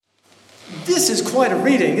This is quite a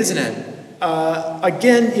reading, isn't it?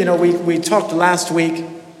 Again, we talked last week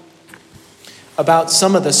about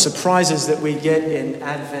some of the surprises that we get in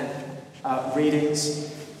Advent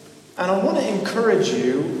readings. And I want to encourage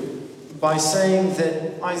you by saying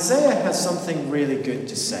that Isaiah has something really good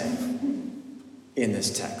to say in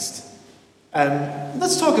this text.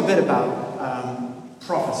 Let's talk a bit about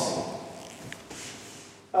prophecy.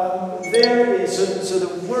 So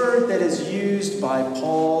the word that is used by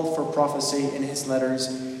Paul for prophecy in his letters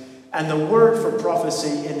and the word for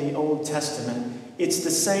prophecy in the Old Testament, it's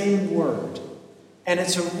the same word. And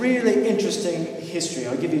it's a really interesting history.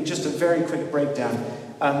 I'll give you just a very quick breakdown.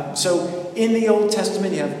 So in the Old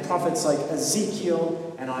Testament, you have prophets like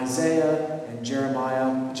Ezekiel and Isaiah and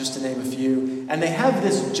Jeremiah, just to name a few. And they have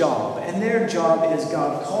this job. And their job is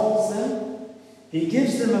God calls them. He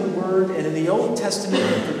gives them a word. And in the Old Testament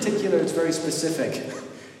in particular, it's very specific.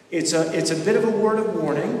 It's a bit of a word of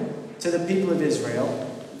warning to the people of Israel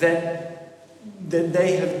that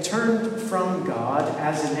they have turned from God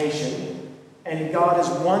as a nation. And God is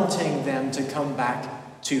wanting them to come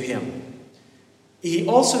back to Him. He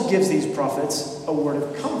also gives these prophets a word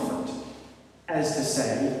of comfort, as to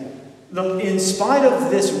say, look, in spite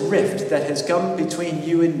of this rift that has come between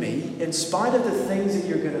you and me, in spite of the things that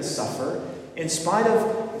you're going to suffer, in spite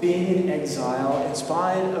of being in exile, in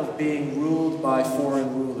spite of being ruled by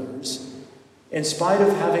foreign rulers, in spite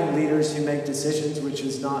of having leaders who make decisions which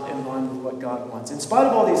is not in line with what God wants, in spite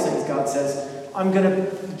of all these things, God says, I'm going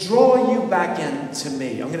to draw you back into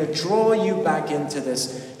me. I'm going to draw you back into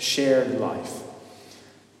this shared life.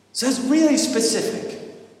 So that's really specific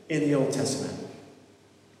in the Old Testament.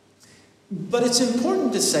 But it's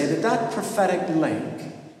important to say that that prophetic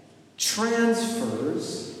link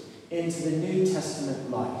transfers into the New Testament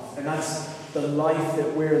life. And that's the life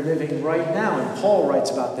that we're living right now. And Paul writes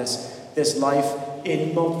about this life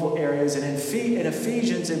in multiple areas. And in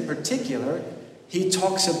Ephesians in particular, he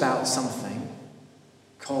talks about something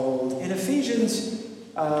called, in Ephesians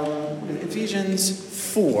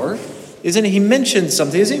 4, isn't it? He mentions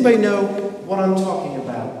something. Does anybody know what I'm talking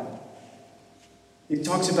about? He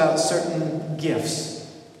talks about certain gifts.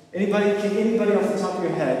 Anybody off the top of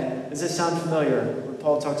your head, does this sound familiar when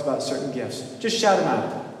Paul talks about certain gifts? Just shout them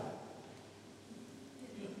out.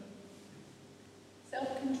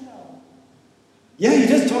 Self-control. Yeah, he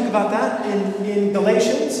does talk about that in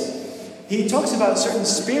Galatians. He talks about certain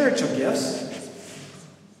spiritual gifts.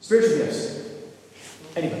 Spiritual gifts.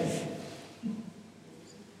 Anybody?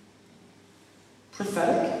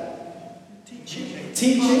 Prophetic?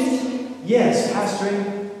 Teaching? Yes.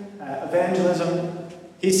 Pastoring? Evangelism?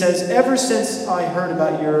 He says, ever since I heard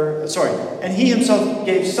about and he himself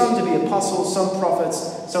gave some to be apostles, some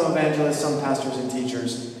prophets, some evangelists, some pastors and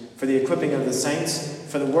teachers, for the equipping of the saints,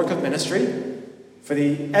 for the work of ministry, for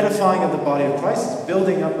the edifying of the body of Christ, the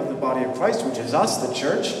building up of the body of Christ, which is us, the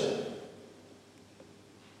church,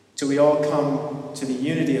 till we all come to the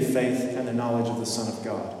unity of faith and the knowledge of the Son of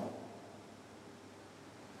God.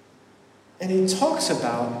 And he talks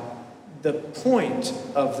about the point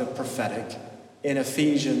of the prophetic in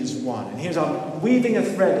Ephesians 1. And here's, I'm weaving a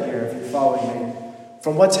thread here, if you're following me,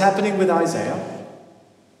 from what's happening with Isaiah,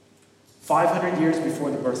 500 years before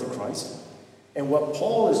the birth of Christ, and what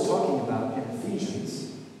Paul is talking about in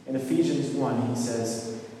Ephesians. In Ephesians 1, he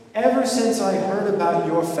says, ever since I heard about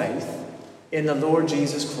your faith in the Lord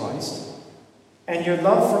Jesus Christ, and your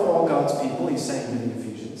love for all God's people, he's saying in the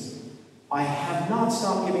Ephesians, I have not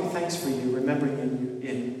stopped giving thanks for you, remembering you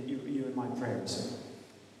in my prayers.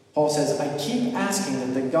 Paul says, I keep asking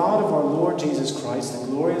that the God of our Lord Jesus Christ, the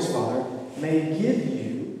glorious Father, may give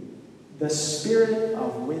you the spirit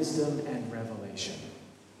of wisdom and revelation,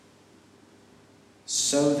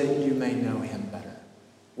 so that you may know him better.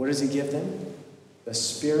 What does he give them? The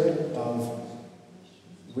spirit of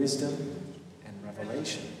wisdom and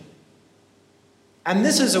revelation. And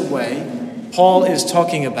this is a way Paul is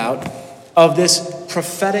talking about of this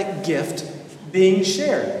prophetic gift being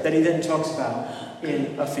shared that he then talks about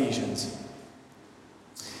in Ephesians.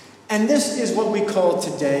 And this is what we call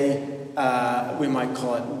today, we might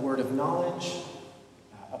call it a word of knowledge,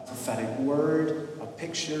 a prophetic word, a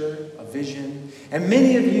picture, a vision. And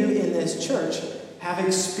many of you in this church have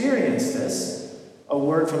experienced this, a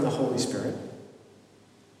word from the Holy Spirit,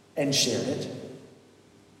 and shared it.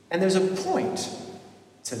 And there's a point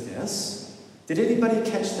to this. Did anybody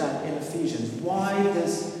catch that in Ephesians? Why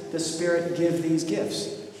does the Spirit give these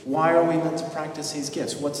gifts? Why are we meant to practice these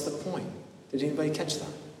gifts? What's the point? Did anybody catch that?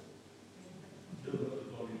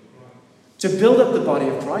 To build up the body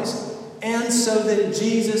of Christ, and so that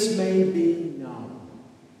Jesus may be known.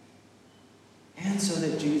 And so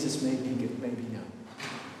that Jesus may be known.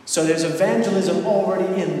 So there's evangelism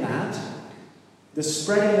already in that, the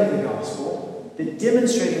spreading of the gospel, the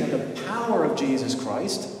demonstrating of the power of Jesus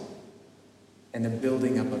Christ, and the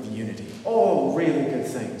building up of unity. All really good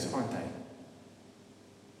things, aren't they?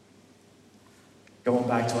 Going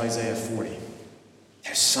back to Isaiah 40.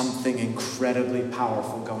 There's something incredibly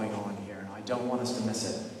powerful going on here, and I don't want us to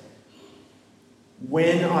miss it.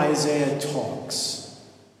 When Isaiah talks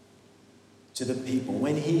to the people,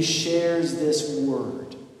 when he shares this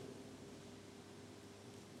word,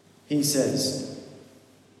 he says,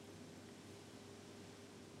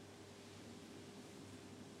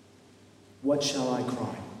 "What shall I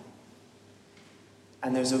cry?"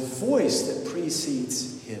 And there's a voice that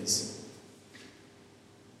precedes his.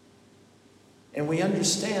 And we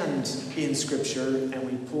understand in Scripture, and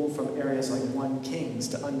we pull from areas like 1 Kings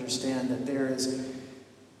to understand that there is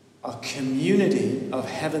a community of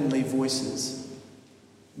heavenly voices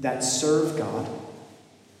that serve God,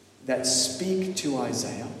 that speak to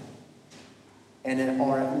Isaiah, and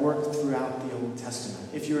are at work throughout the Old Testament.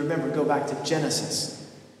 If you remember, go back to Genesis,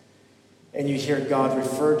 and you hear God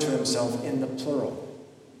refer to himself in the plural.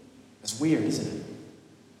 It's weird, isn't it?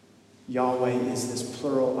 Yahweh is this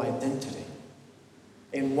plural identity.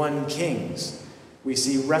 In 1 Kings, we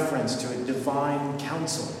see reference to a divine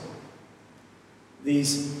council.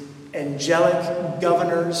 These angelic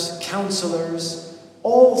governors, counselors,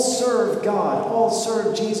 all serve God, all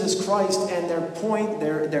serve Jesus Christ, and their point,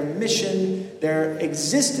 their mission, their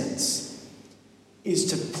existence is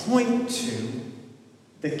to point to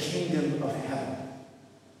the kingdom of heaven.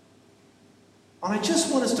 And I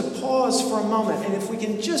just want us to pause for a moment, and if we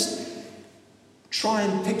can just try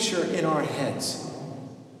and picture in our heads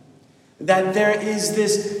that there is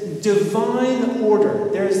this divine order,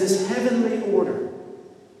 there is this heavenly order,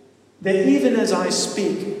 that even as I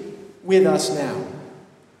speak with us now,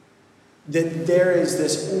 that there is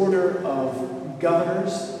this order of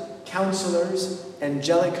governors, counselors,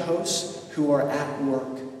 angelic hosts who are at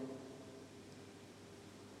work.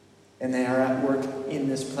 And they are at work in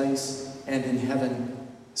this place and in heaven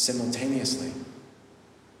simultaneously.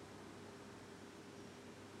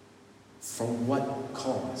 For what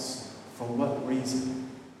cause? For what reason?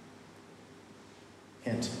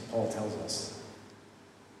 Hint, Paul tells us.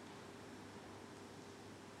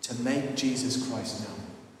 To make Jesus Christ known.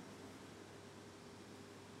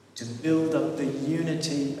 To build up the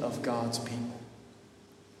unity of God's people.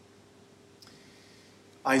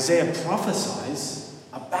 Isaiah prophesies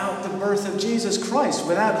about the birth of Jesus Christ.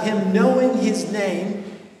 Without him knowing his name,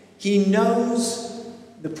 he knows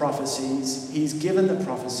the prophecies. He's given the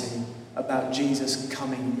prophecy about Jesus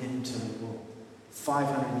coming into the world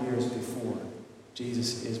 500 years before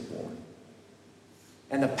Jesus is born.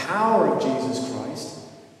 And the power of Jesus Christ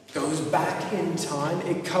goes back in time.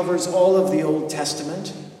 It covers all of the Old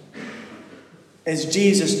Testament. As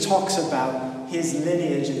Jesus talks about his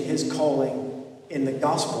lineage and his calling in the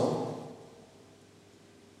gospel,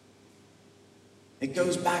 it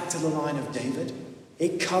goes back to the line of David.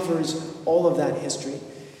 It covers all of that history.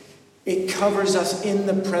 It covers us in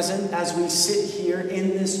the present as we sit here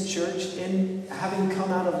in this church, in having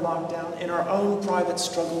come out of lockdown, in our own private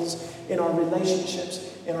struggles, in our relationships,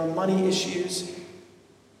 in our money issues,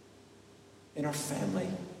 in our family.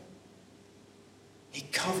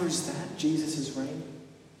 It covers that, Jesus' reign.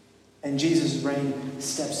 And Jesus' reign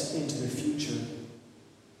steps into the future.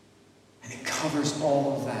 And it covers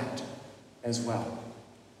all of that as well.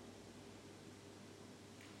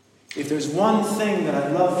 If there's one thing that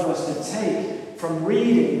I'd love for us to take from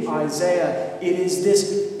reading Isaiah, it is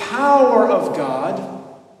this power of God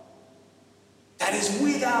that is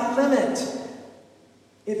without limit.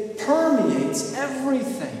 It permeates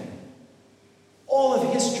everything. All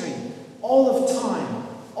of history, all of time,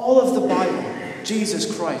 all of the Bible.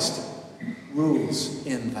 Jesus Christ rules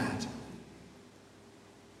in that.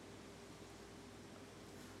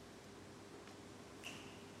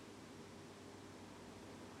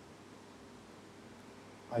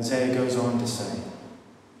 Isaiah goes on to say,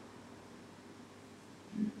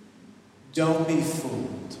 don't be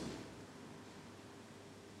fooled.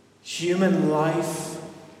 Human life,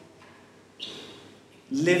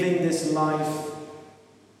 living this life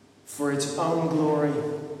for its own glory,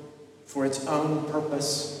 for its own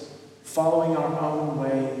purpose, following our own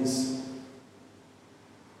ways,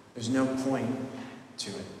 there's no point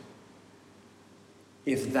to it.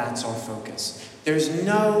 If that's our focus. There's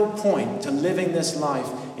no point to living this life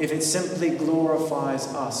if it simply glorifies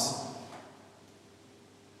us.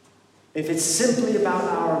 If it's simply about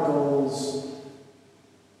our goals.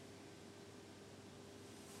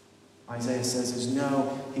 Isaiah says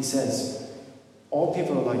he says, All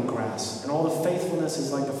people are like grass, and all the faithfulness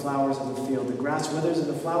is like the flowers of the field. The grass withers and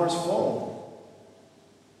the flowers fall.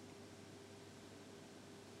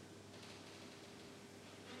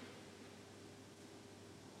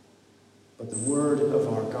 But the word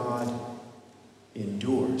of our God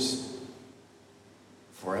endures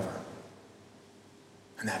forever.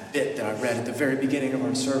 And that bit that I read at the very beginning of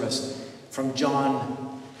our service from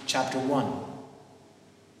John chapter 1.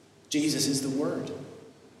 Jesus is the Word.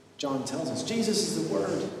 John tells us Jesus is the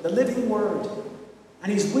Word, the living Word.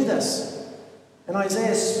 And He's with us. And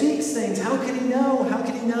Isaiah speaks things. How can he know? How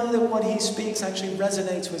can he know that what he speaks actually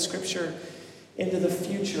resonates with Scripture into the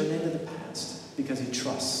future and into the past? Because he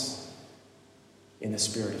trusts in the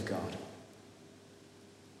Spirit of God.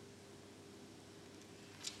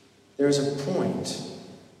 There's a point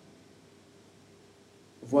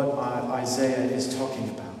of what Isaiah is talking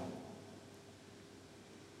about.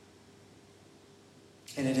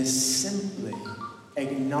 And it is simply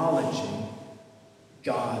acknowledging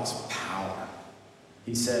God's power.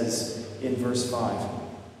 He says in verse 5,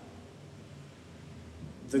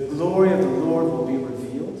 "The glory of the Lord will be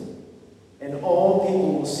revealed, and all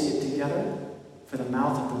people will see it together, for the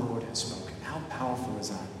mouth of the Lord has spoken." How powerful is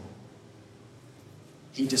that?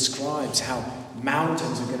 He describes how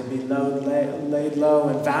mountains are going to be laid low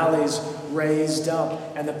and valleys raised up,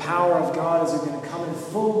 and the power of God is going to come in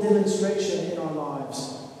full demonstration in our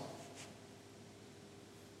lives.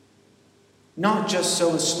 Not just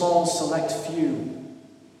so a small select few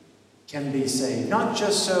can be saved. Not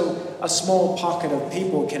just so a small pocket of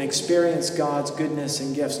people can experience God's goodness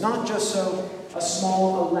and gifts. Not just so a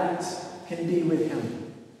small elect can be with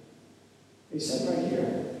Him. He said right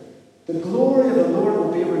here, "The glory of the Lord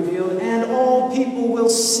will be revealed, and all people will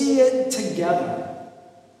see it together.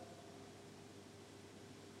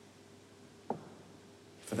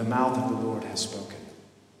 For the mouth of the Lord has spoken."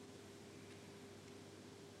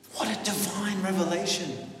 What a divine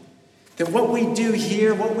revelation. That what we do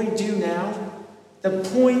here, what we do now, the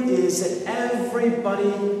point is that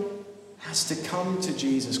everybody has to come to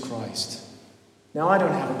Jesus Christ. Now, I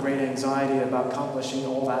don't have a great anxiety about accomplishing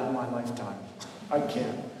all that in my lifetime. I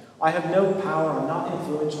can't. I have no power. I'm not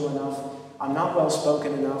influential enough. I'm not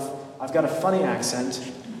well-spoken enough. I've got a funny accent.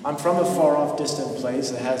 I'm from a far-off, distant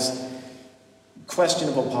place that has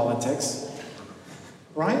questionable politics.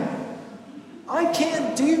 Right? I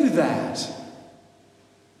can't do that.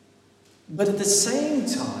 But at the same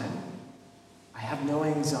time, I have no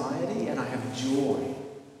anxiety and I have joy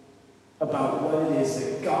about what it is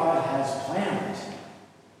that God has planned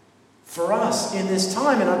for us in this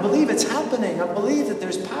time. And I believe it's happening. I believe that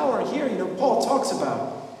there's power here. Paul talks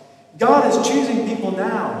about God is choosing people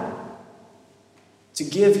now to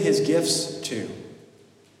give His gifts to.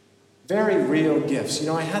 Very real gifts.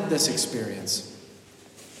 I had this experience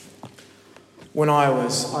when I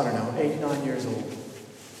was, 8, 9 years old.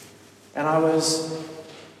 And I was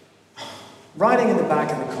riding in the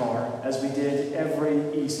back of the car, as we did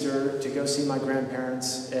every Easter, to go see my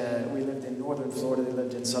grandparents. We lived in northern Florida, they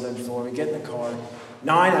lived in southern Florida. We get in the car,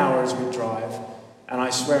 9 hours we drive, and I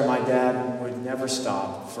swear my dad would never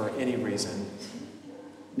stop for any reason.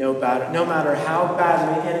 No matter how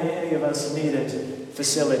badly any of us needed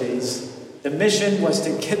facilities. The mission was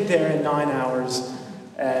to get there in 9 hours,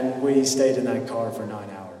 and we stayed in that car for 9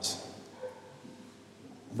 hours.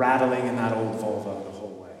 Rattling in that old Volvo the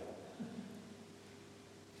whole way.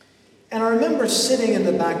 And I remember sitting in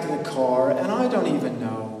the back of the car, and I don't even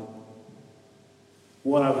know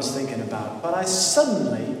what I was thinking about, but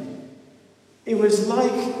it was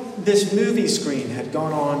like this movie screen had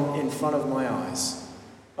gone on in front of my eyes.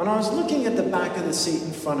 And I was looking at the back of the seat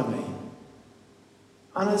in front of me.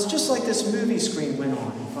 And it's just like this movie screen went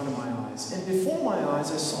on in front of my eyes. And before my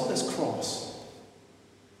eyes, I saw this cross.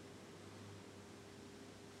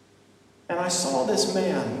 And I saw this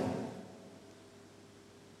man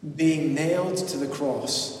being nailed to the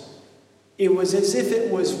cross. It was as if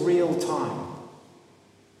it was real time.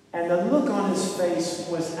 And the look on his face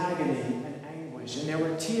was agony and anguish. And there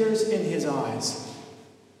were tears in his eyes.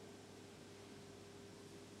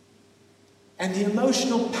 And the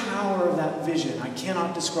emotional power of that vision, I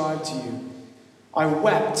cannot describe to you. I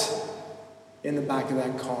wept in the back of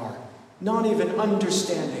that car, not even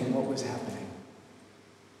understanding what was happening.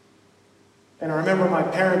 And I remember my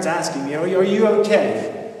parents asking me, "Are you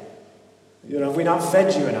okay? Have we not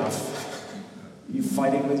fed you enough? You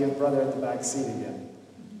fighting with your brother at the back seat again?"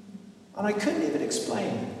 And I couldn't even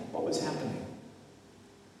explain what was happening.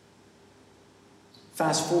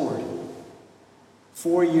 Fast forward,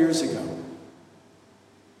 4 years ago,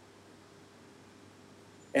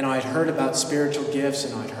 and I had heard about spiritual gifts,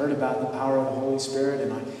 and I'd heard about the power of the Holy Spirit,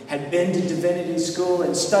 and I had been to divinity school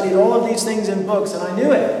and studied all of these things in books, and I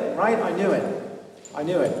knew it, right? I knew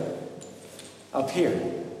it up here.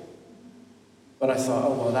 But I thought,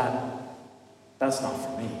 oh, well, that's not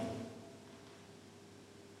for me.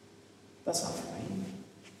 That's not for me.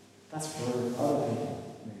 That's for other people.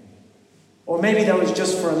 Or maybe that was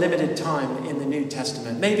just for a limited time in the New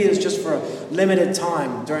Testament. Maybe it was just for a limited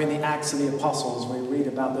time during the Acts of the Apostles. We read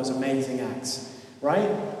about those amazing acts, right?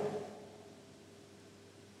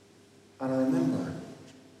 And I remember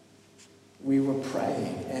we were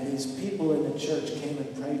praying, and these people in the church came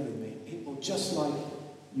and prayed with me. People just like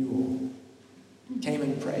you all came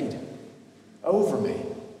and prayed over me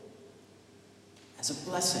as a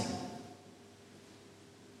blessing.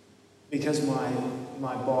 Because my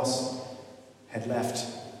boss had left.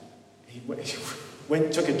 He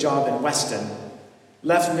took a job in Weston,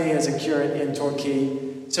 left me as a curate in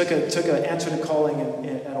Torquay, answered a calling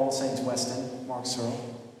at All Saints Weston, Mark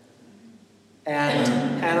Searle.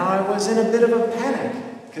 And I was in a bit of a panic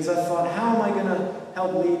because I thought, how am I going to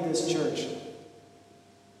help lead this church?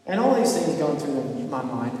 And all these things going through my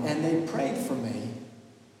mind, and they prayed for me.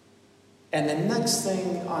 And the next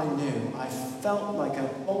thing I knew, I felt like a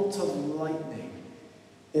bolt of lightning.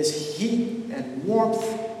 This heat and warmth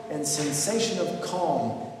and sensation of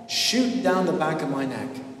calm shoot down the back of my neck,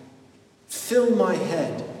 fill my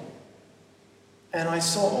head, and I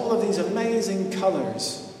saw all of these amazing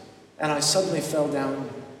colors, and I suddenly fell down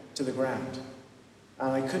to the ground.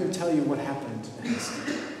 And I couldn't tell you what happened next.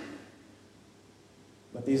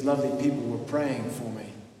 But these lovely people were praying for me,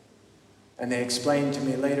 and they explained to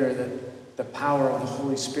me later that the power of the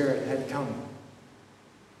Holy Spirit had come,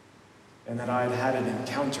 and that I had an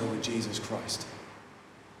encounter with Jesus Christ.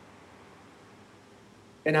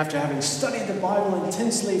 And after having studied the Bible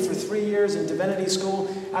intensely for 3 years in divinity school,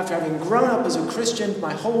 after having grown up as a Christian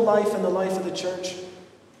my whole life in the life of the church,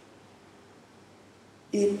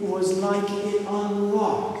 it was like it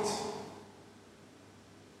unlocked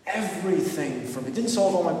everything for me. It didn't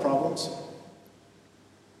solve all my problems.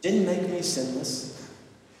 Didn't make me sinless.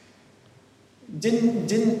 Didn't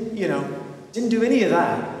do any of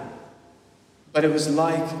that. But it was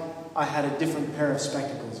like I had a different pair of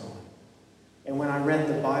spectacles on. And when I read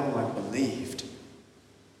the Bible, I believed.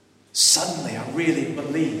 Suddenly, I really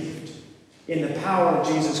believed in the power of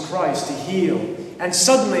Jesus Christ to heal. And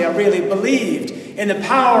suddenly, I really believed in the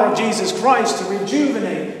power of Jesus Christ to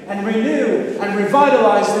rejuvenate and renew and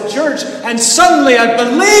revitalize the church. And suddenly, I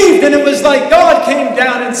believed, and it was like God came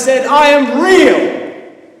down and said, I am real.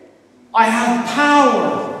 I have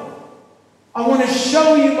power. I want to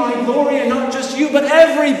show you my glory, and not just you, but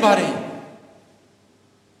everybody.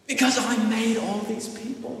 Because I made all these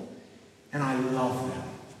people, and I love them.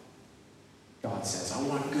 God says, I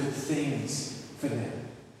want good things for them.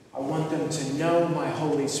 I want them to know my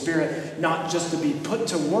Holy Spirit, not just to be put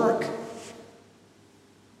to work,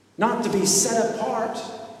 not to be set apart,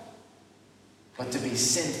 but to be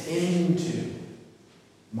sent into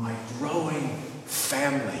my growing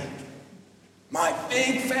family. My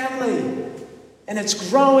big family. And it's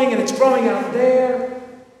growing out there.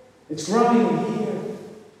 It's growing in here.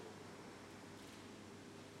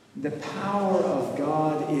 The power of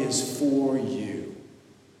God is for you.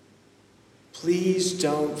 Please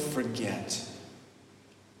don't forget.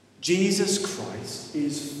 Jesus Christ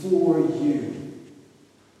is for you.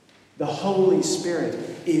 The Holy Spirit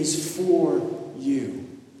is for you.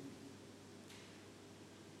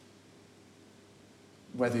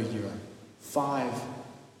 Whether you're 5,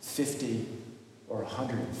 50, or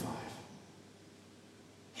 105.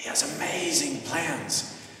 He has amazing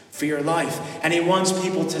plans for your life, and he wants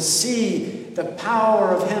people to see the power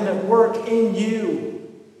of him at work in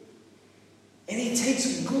you. And he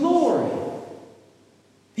takes glory.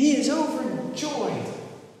 He is overjoyed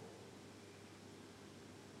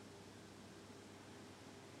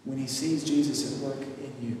when he sees Jesus at work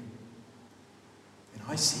in you. And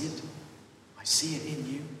I see it. I see it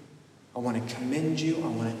in you. I want to commend you. I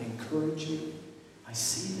want to encourage you. I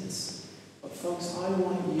see this. But folks, I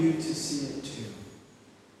want you to see it too.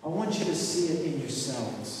 I want you to see it in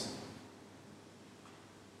yourselves.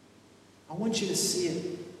 I want you to see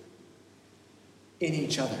it in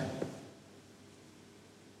each other.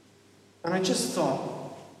 And I just thought,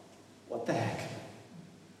 what the heck?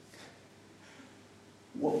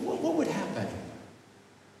 What would happen?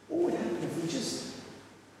 What would happen if we just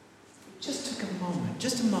took a moment,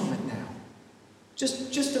 just a moment now,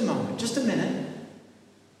 just a moment, just a minute,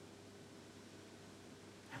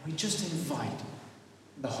 and we just invite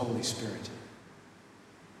the Holy Spirit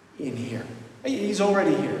in here. He's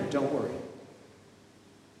already here, don't worry.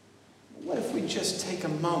 just take a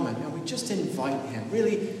moment and we just invite him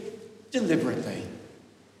really deliberately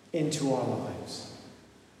into our lives.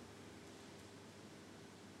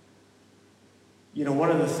 You know,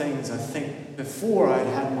 one of the things I think before I'd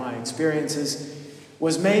had my experiences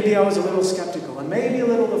was maybe I was a little skeptical and maybe a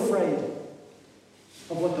little afraid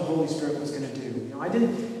of what the Holy Spirit was going to do. You know, I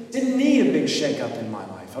didn't need a big shake-up in my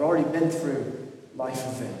life. I'd already been through life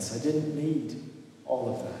events. I didn't need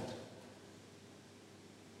all of that.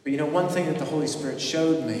 But you know, one thing that the Holy Spirit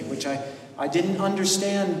showed me, which I didn't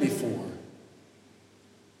understand before,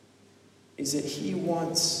 is that he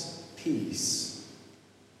wants peace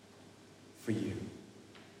for you.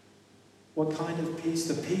 What kind of peace?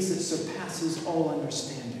 The peace that surpasses all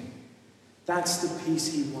understanding. That's the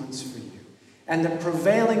peace he wants for you. And the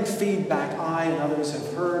prevailing feedback I and others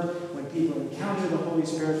have heard when people encounter the Holy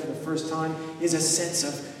Spirit for the first time is a sense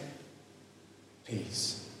of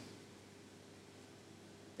peace.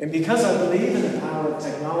 And because I believe in the power of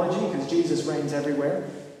technology, because Jesus reigns everywhere,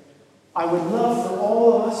 I would love for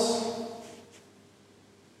all of us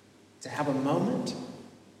to have a moment,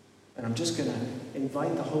 and I'm just going to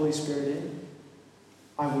invite the Holy Spirit in.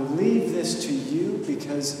 I will leave this to you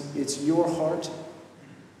because it's your heart,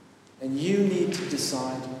 and you need to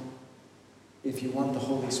decide if you want the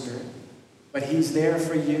Holy Spirit. But he's there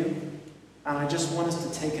for you, and I just want us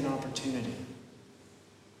to take an opportunity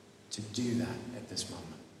to do that at this moment.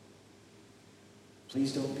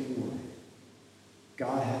 Please don't be worried.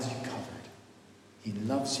 God has you covered. He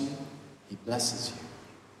loves you. He blesses you.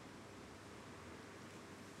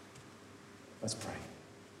 Let's pray.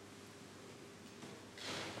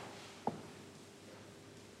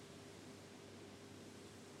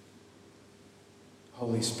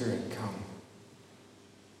 Holy Spirit, come.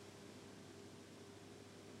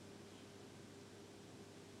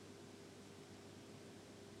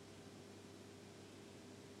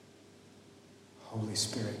 Holy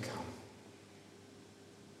Spirit, come.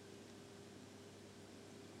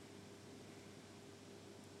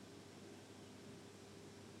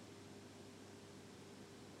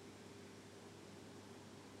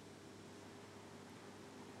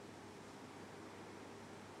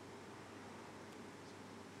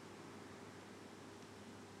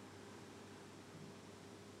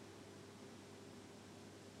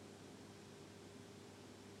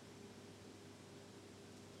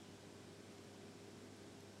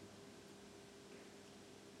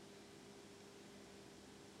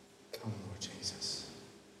 Come, Lord Jesus.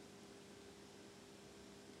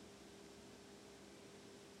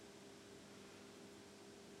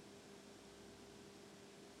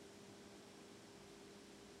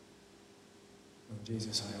 Lord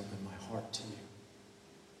Jesus, I open my heart to you,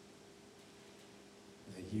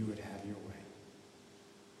 that you would have your way.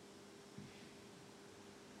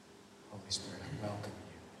 Holy Spirit, I welcome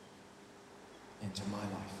you into my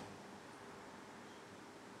life.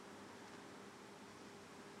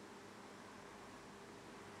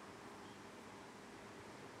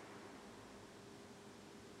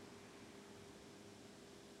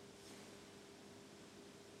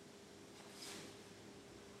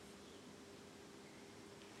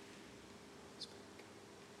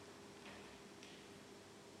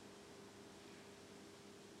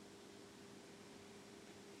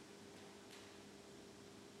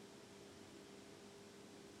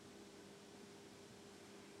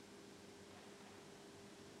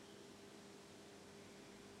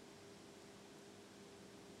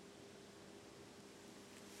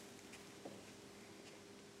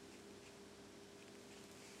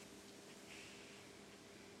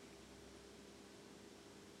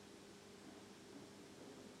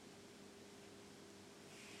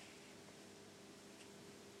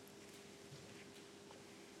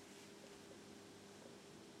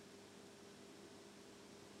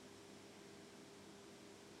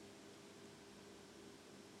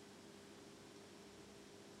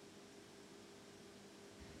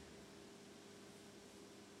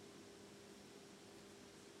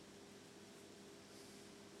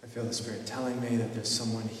 I feel the Spirit telling me that there's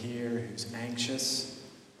someone here who's anxious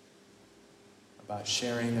about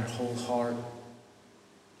sharing their whole heart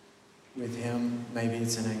with him. Maybe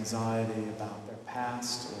it's an anxiety about their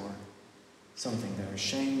past or something they're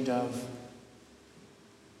ashamed of.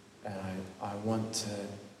 And I want to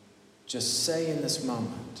just say in this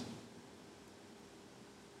moment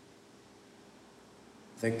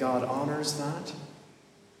that God honors that.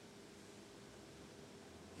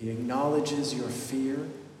 He acknowledges your fear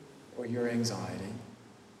or your anxiety,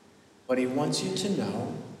 but he wants you to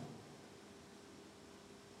know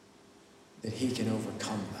that he can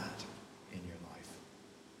overcome that in your life.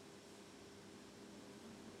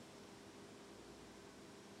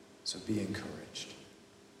 So be encouraged.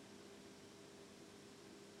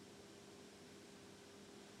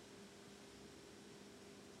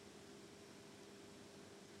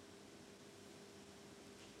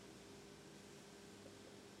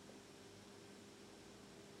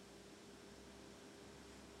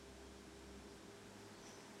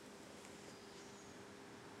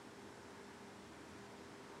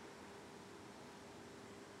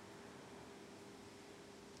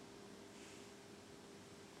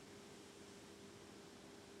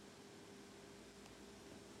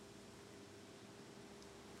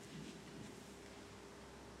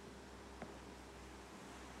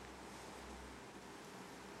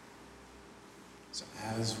 So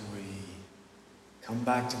as we come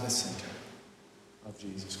back to the center of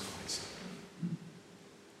Jesus Christ,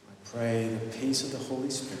 I pray the peace of the Holy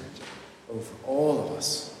Spirit over all of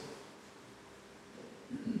us.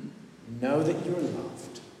 Know that you're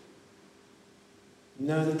loved.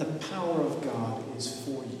 Know that the power of God is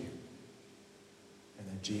for you and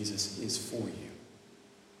that Jesus is for you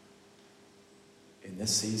in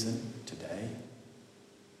this season, today,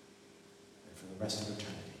 and for the rest of eternity.